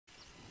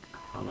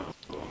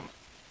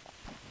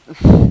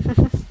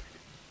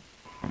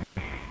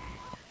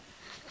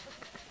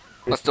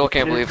I still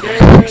can't believe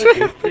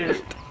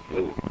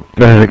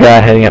There's a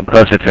guy heading up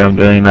closer to him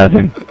doing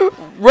nothing.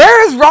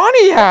 Where is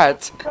Ronnie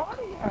at?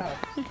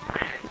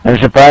 I'm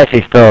surprised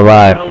he's still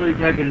alive.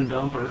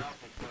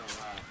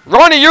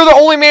 Ronnie, you're the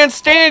only man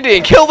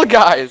standing! Kill the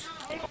guys!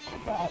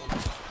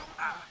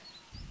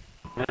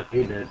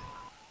 He did.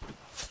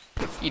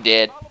 He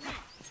did.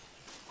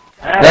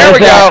 There we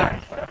go!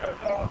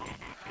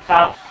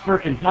 About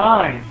freaking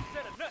time.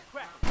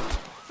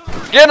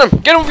 Get him!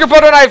 Get him with your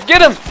butter knife!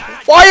 Get him!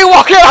 Why are you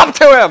walking up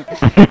to him?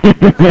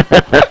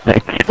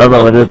 Kill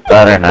him with his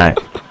butter knife.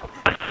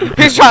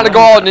 He's trying to go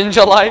all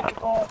ninja-like.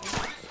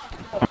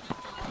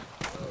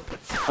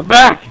 I'm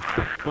back!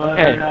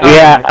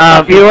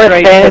 Yeah, you were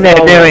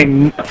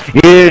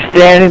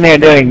standing there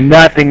doing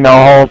nothing the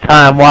whole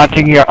time,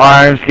 watching your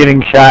arms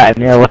getting shot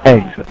in your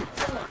legs.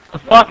 The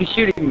fuck is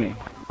shooting me?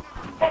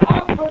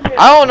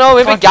 I don't know,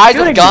 maybe guys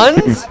with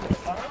guns?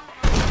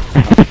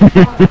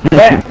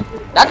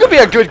 That could be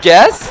a good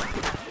guess.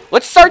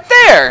 Let's start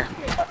there.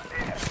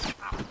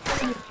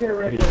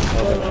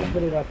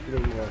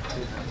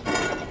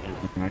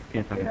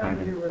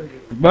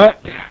 But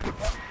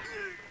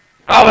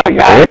oh my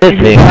god! Where is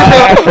he?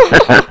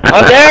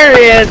 Oh, there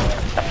he is!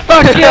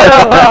 Fuck you!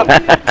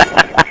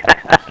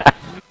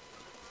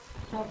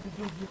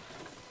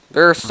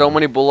 There are so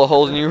many bullet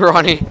holes in you,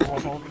 Ronnie.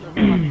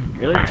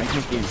 Really? I'm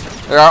confused.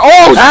 There are.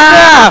 Oh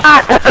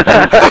snap!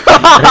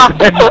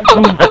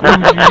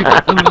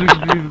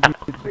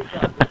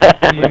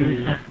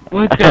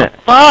 What the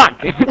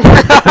fuck?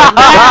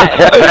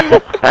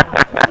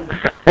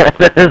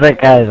 This is that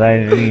guy's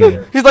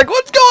idea. He's like,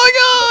 what's going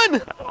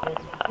on?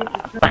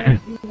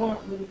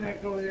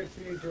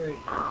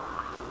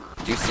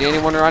 Do you see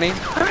anyone, Ronnie?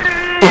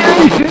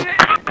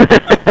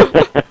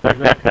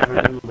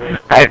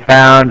 I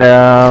found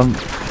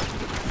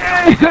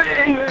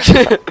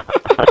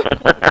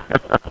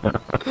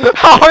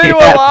How are you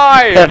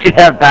alive? Don't you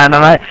have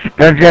dynamite?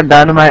 Don't you have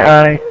dynamite,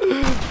 Ronnie?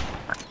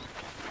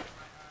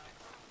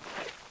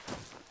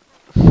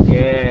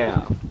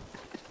 Yeah.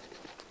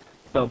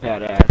 So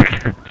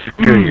badass.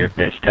 Screw your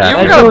fish You top.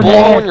 were gonna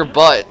blow in your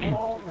butt.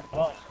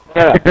 Shut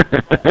up.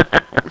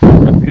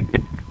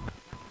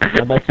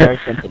 My butt's very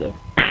sensitive.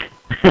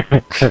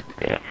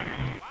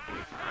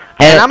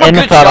 And I'm a and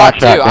good the shot too.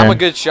 shotgun. I'm a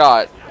good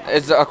shot.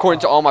 It's according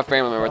to all my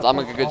family members. I'm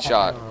a good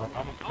shot.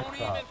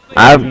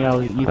 You know,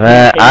 you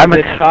can't take a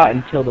good shot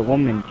until the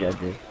woman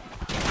judges.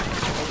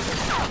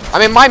 I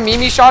mean, my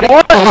Mimi shot.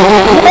 What?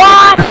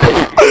 What?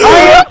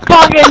 Are you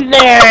fucking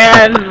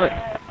serious?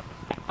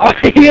 Are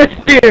you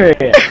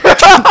serious?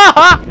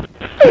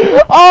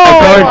 Oh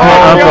According to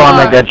my uncle,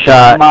 I'm a good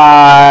shot.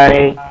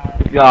 My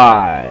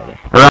God.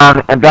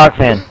 Ron, I'm dog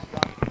fan.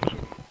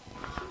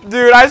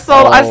 Dude, I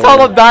saw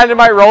the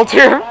dynamite roll to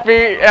your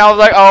feet, and I was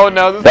like, oh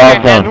no, this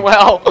can't end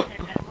well.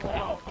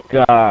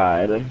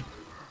 God.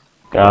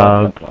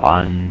 Dog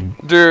fun.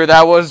 Dude,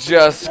 that was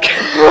just.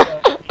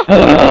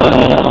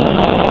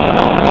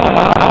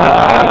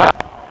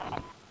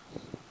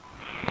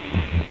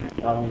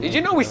 Did you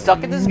know we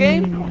suck at this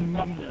game?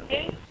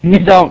 You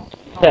don't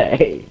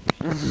say.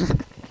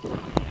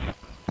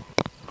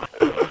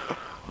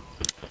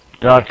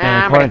 Dog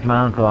fan, according to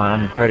my uncle,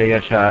 I'm a pretty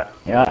good shot.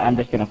 Yeah, I'm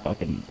just gonna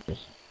fucking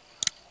just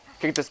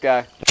Kick this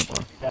guy.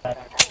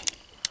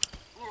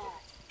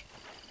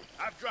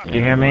 Did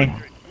you hear me?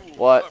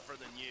 What?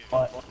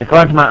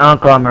 According to my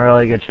uncle, I'm a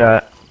really good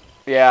shot.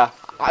 Yeah.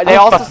 They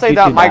also say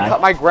that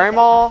my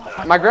grandma,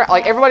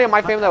 like everybody in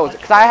my family that was,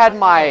 cause I had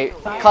my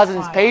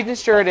cousins Paige and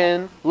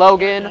Sheridan,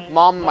 Logan,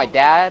 mom, and my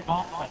dad.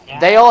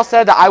 They all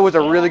said that I was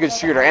a really good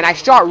shooter, and I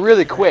shot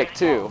really quick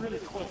too.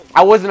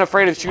 I wasn't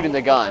afraid of shooting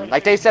the gun.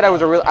 Like they said, I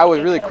was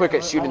really quick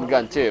at shooting the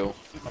gun too.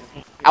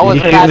 I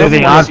wasn't Did you shoot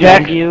moving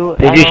objects?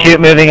 Did you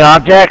shoot moving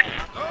objects?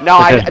 No,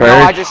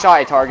 I just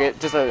shot a target,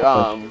 just a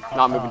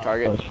not moving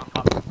target.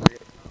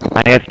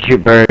 I have to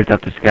shoot birds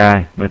up the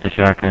sky with the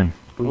shotgun.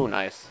 Ooh,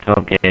 nice.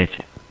 12 gauge.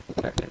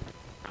 But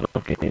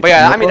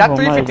yeah, I mean that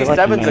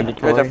 357 is a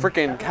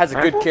freaking has a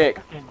good kick.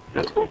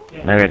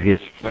 Maybe it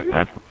gets.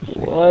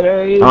 What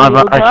are you I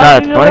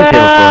shot a 22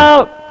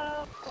 about?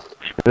 before.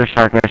 They're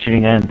shotgun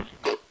shooting ends.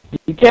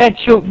 You can't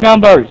shoot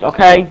numbers,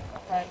 okay?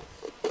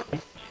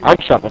 I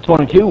shot the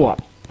 22 one.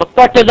 What the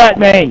fuck does that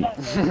mean?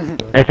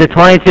 It's a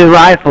 22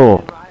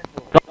 rifle.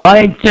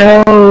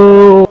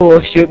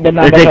 22! Shoot the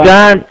number.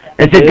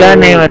 It's a gun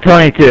named a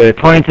 22. A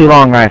 22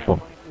 long rifle.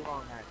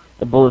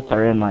 The bullets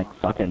are in like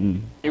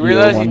fucking. You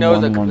realize he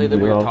knows that completely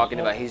what you're talking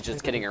about. He's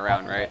just kidding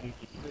around, right?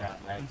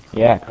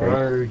 Yeah,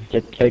 Chris.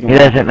 Just kidding. He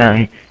doesn't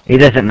know. He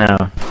doesn't know.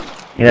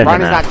 He doesn't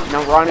Ronnie's know. not.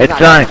 No, Ronnie's It's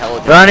not Ronnie.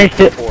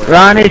 intelligent.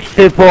 Ronnie's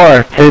too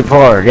poor. Too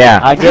poor. Yeah.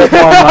 I get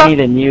more money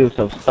than you,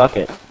 so suck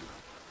it.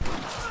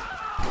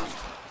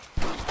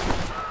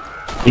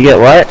 You get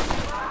what?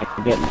 I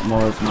can get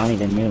more money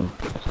than you.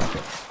 So suck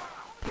it.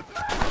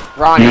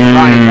 Ronnie.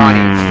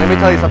 Let me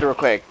tell you something real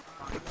quick.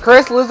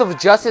 Chris lives with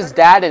just his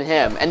dad and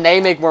him, and they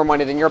make more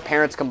money than your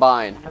parents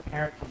combined.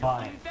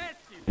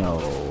 No.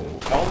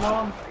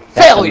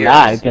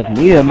 Failures! Because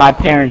neither of my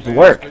parents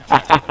work.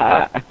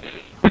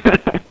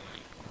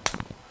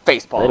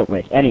 Facepalm.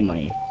 Little any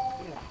money.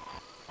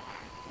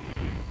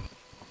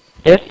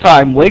 This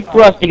time, wait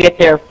for us to get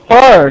there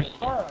first,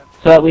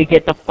 so that we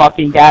get the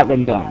fucking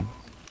Gatling gun.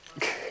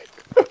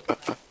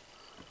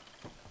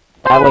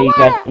 That way you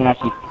guys can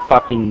actually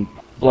fucking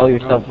blow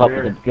yourself up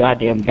with a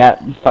goddamn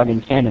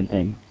fucking cannon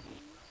thing.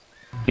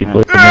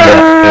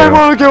 I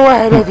wanna go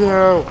ahead of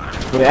you!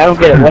 Wait, I don't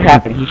get it. What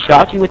happened? He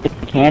shot you with the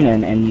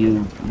cannon, and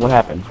you... What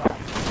happened?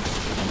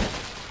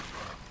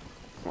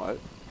 What?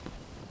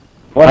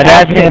 My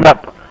dad's thinking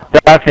about...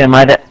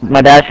 My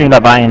dad's thinking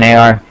about buying an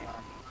AR.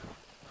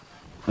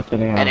 What's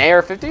an AR? An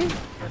AR-50?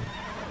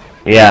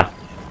 Yeah.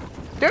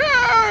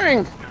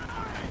 Dang!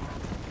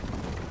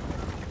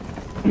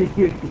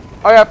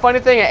 Oh yeah, funny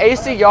thing, an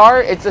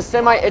ACR, it's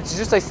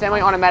just a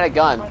semi-automatic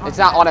gun. It's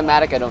not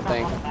automatic, I don't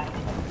think.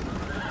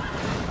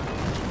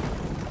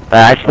 But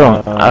I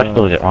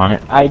still get on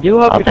it. I do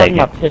hope I'll you're talking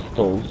take about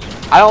pistols.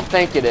 I don't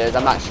think it is,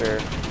 I'm not sure.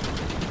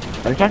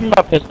 Are you talking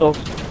about pistols?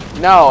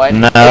 No,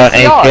 an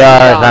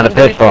ACR is not a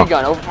pistol.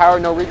 Gun,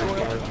 overpowered, no recoil.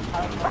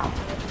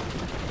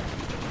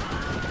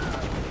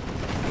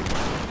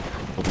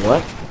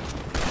 What?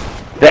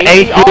 The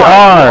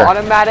ACR!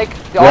 Automatic.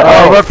 The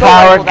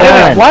overpowered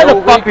gun. Why the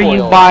No fuck are you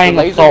recoil. buying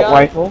The laser assault gun?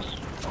 rifles?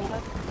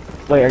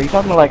 Wait, are you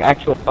talking about like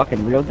actual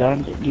fucking real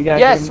guns? That you guys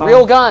Yes, can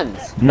real buy?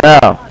 guns.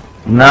 No.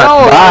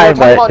 Not buy, we're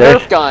talking about but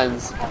there's... Nerf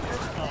guns.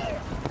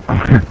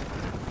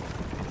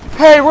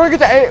 Hey, we're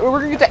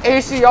gonna get the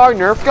ACR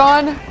Nerf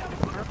gun.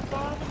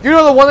 You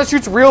know the one that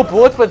shoots real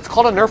bullets, but it's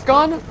called a Nerf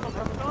gun?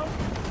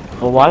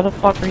 Well, why the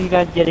fuck are you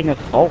guys getting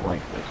assault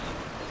rifles?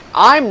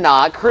 I'm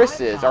not.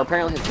 Chris is, or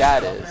apparently his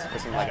dad is, or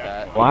something like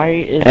that. Why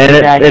is And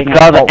your dad it's getting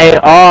called assault the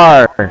rifles?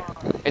 AR.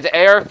 It's an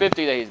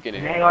AR-50 that he's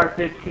getting.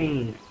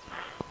 AR-15.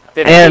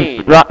 15.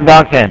 And,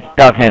 Doghan.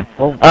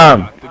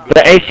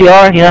 The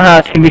ACR, you know how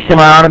it can be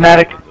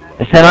semi-automatic?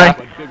 The semi?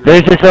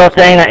 There's this little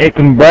thing that it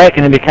can break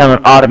and it become an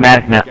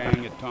automatic now.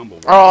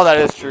 Oh, that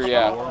is true.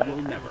 Yeah.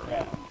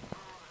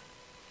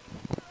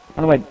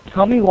 By the way,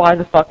 tell me why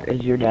the fuck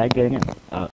is your dad getting